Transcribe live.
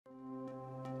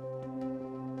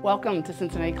Welcome to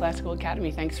Cincinnati Classical Academy.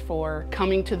 Thanks for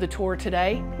coming to the tour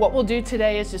today. What we'll do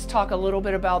today is just talk a little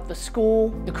bit about the school,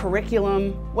 the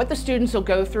curriculum, what the students will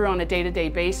go through on a day-to-day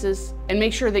basis, and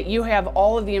make sure that you have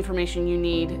all of the information you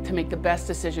need to make the best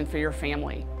decision for your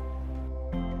family.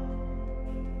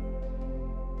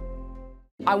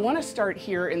 I want to start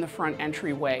here in the front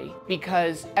entryway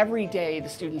because every day the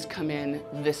students come in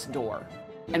this door.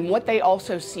 And what they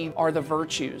also see are the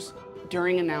virtues.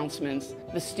 During announcements,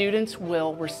 the students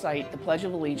will recite the Pledge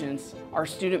of Allegiance, our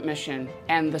student mission,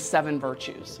 and the 7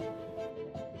 virtues.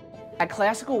 At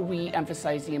Classical, we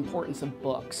emphasize the importance of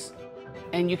books.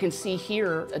 And you can see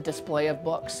here a display of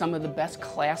books, some of the best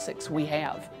classics we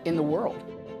have in the world.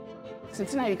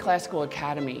 Cincinnati Classical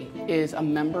Academy is a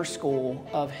member school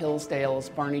of Hillsdale's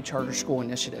Barney Charter School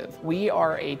Initiative. We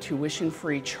are a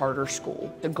tuition-free charter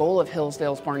school. The goal of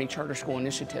Hillsdale's Barney Charter School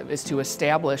Initiative is to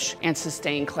establish and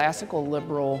sustain classical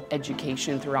liberal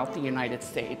education throughout the United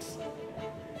States.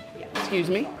 Excuse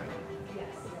me?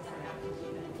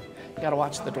 You gotta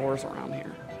watch the doors around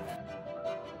here.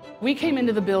 We came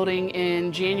into the building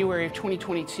in January of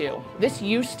 2022. This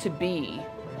used to be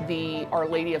the Our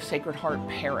Lady of Sacred Heart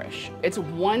Parish. It's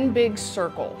one big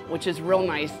circle, which is real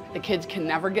nice. The kids can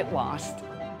never get lost.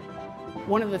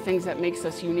 One of the things that makes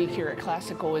us unique here at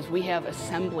Classical is we have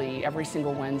assembly every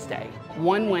single Wednesday.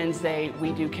 One Wednesday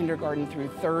we do kindergarten through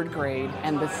 3rd grade,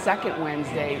 and the second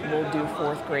Wednesday we'll do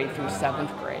 4th grade through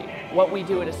 7th grade. What we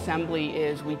do at assembly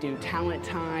is we do talent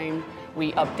time.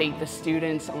 We update the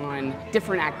students on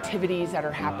different activities that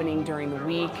are happening during the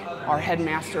week. Our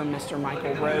headmaster, Mr.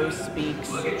 Michael Rose,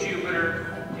 speaks. Look at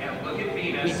Jupiter and look at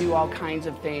Venus. We do all kinds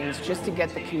of things just to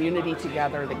get the community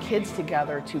together, the kids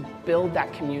together, to build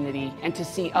that community and to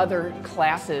see other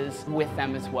classes with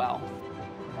them as well.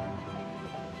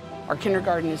 Our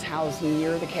kindergarten is housed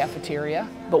near the cafeteria,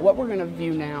 but what we're going to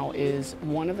view now is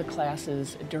one of the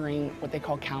classes during what they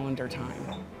call calendar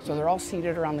time. So they're all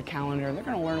seated around the calendar and they're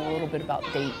going to learn a little bit about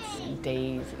dates and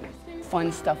days and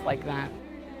fun stuff like that.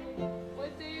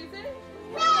 What day is it?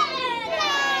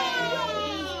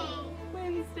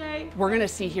 Wednesday. We're going to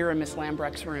see here in Miss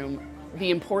Lambrecht's room the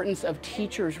importance of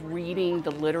teachers reading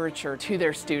the literature to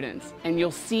their students. And you'll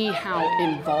see how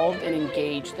involved and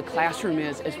engaged the classroom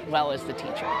is as well as the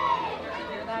teacher.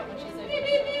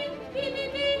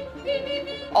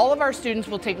 All of our students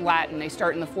will take Latin. They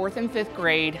start in the 4th and 5th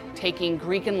grade taking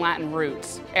Greek and Latin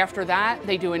roots. After that,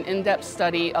 they do an in-depth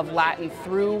study of Latin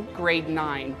through grade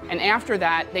 9. And after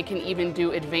that, they can even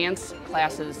do advanced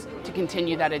classes to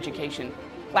continue that education.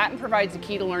 Latin provides the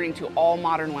key to learning to all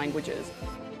modern languages.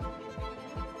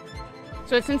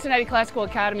 So at Cincinnati Classical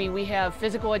Academy, we have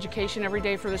physical education every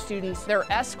day for the students. They're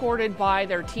escorted by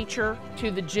their teacher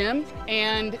to the gym,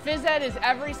 and phys ed is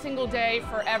every single day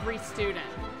for every student.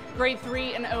 Grade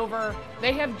 3 and over,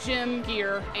 they have gym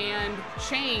gear and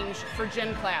change for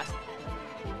gym class.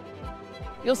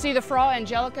 You'll see the Fra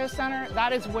Angelico Center.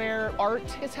 That is where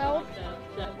art is held.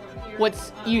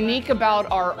 What's unique about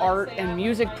our art and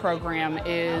music program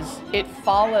is it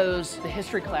follows the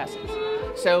history classes.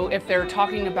 So if they're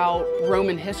talking about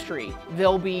Roman history,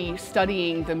 they'll be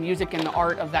studying the music and the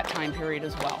art of that time period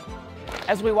as well.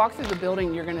 As we walk through the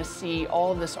building, you're going to see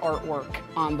all of this artwork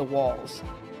on the walls.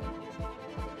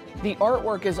 The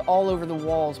artwork is all over the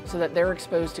walls so that they're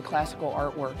exposed to classical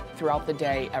artwork throughout the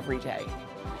day, every day.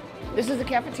 This is the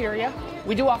cafeteria.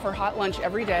 We do offer hot lunch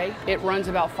every day. It runs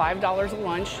about $5 a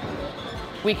lunch.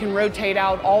 We can rotate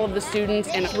out all of the students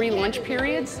in 3 lunch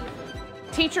periods.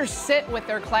 Teachers sit with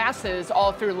their classes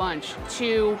all through lunch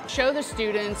to show the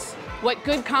students what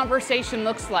good conversation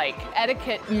looks like,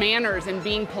 etiquette, manners, and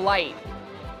being polite.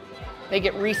 They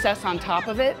get recess on top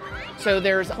of it, so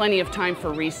there's plenty of time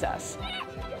for recess.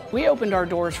 We opened our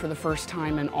doors for the first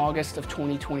time in August of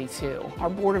 2022. Our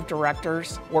board of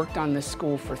directors worked on this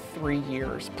school for 3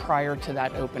 years prior to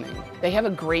that opening. They have a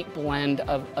great blend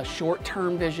of a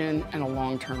short-term vision and a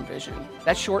long-term vision.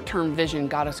 That short-term vision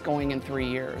got us going in 3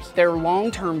 years. Their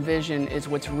long-term vision is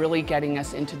what's really getting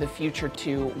us into the future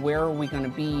to where are we going to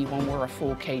be when we're a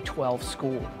full K-12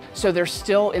 school. So they're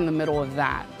still in the middle of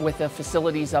that with a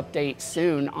facilities update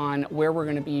soon on where we're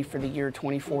going to be for the year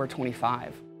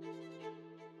 24-25.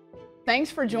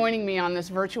 Thanks for joining me on this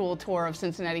virtual tour of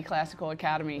Cincinnati Classical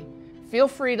Academy. Feel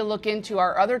free to look into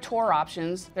our other tour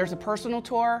options. There's a personal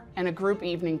tour and a group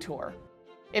evening tour.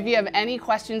 If you have any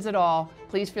questions at all,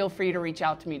 please feel free to reach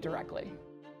out to me directly.